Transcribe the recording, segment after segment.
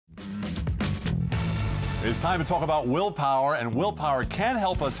It's time to talk about willpower, and willpower can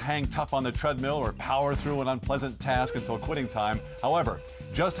help us hang tough on the treadmill or power through an unpleasant task until quitting time. However,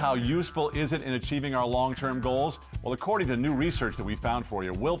 just how useful is it in achieving our long-term goals? Well, according to new research that we found for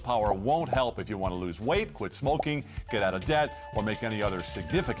you, willpower won't help if you want to lose weight, quit smoking, get out of debt, or make any other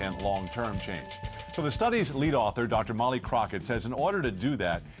significant long-term change. So the study's lead author, Dr. Molly Crockett, says in order to do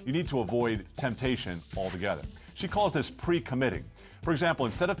that, you need to avoid temptation altogether. She calls this pre-committing. For example,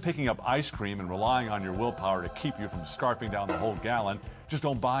 instead of picking up ice cream and relying on your willpower to keep you from scarfing down the whole gallon, just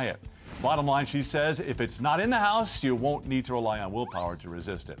don't buy it. Bottom line, she says, if it's not in the house, you won't need to rely on willpower to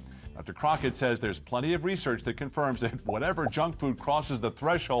resist it. Dr. Crockett says there's plenty of research that confirms that whatever junk food crosses the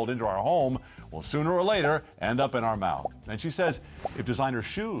threshold into our home will sooner or later end up in our mouth. And she says if designer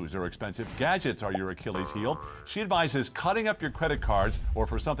shoes or expensive gadgets are your Achilles heel, she advises cutting up your credit cards, or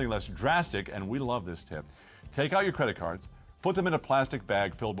for something less drastic, and we love this tip, take out your credit cards, put them in a plastic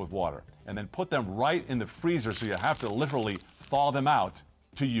bag filled with water, and then put them right in the freezer so you have to literally thaw them out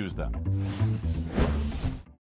to use them.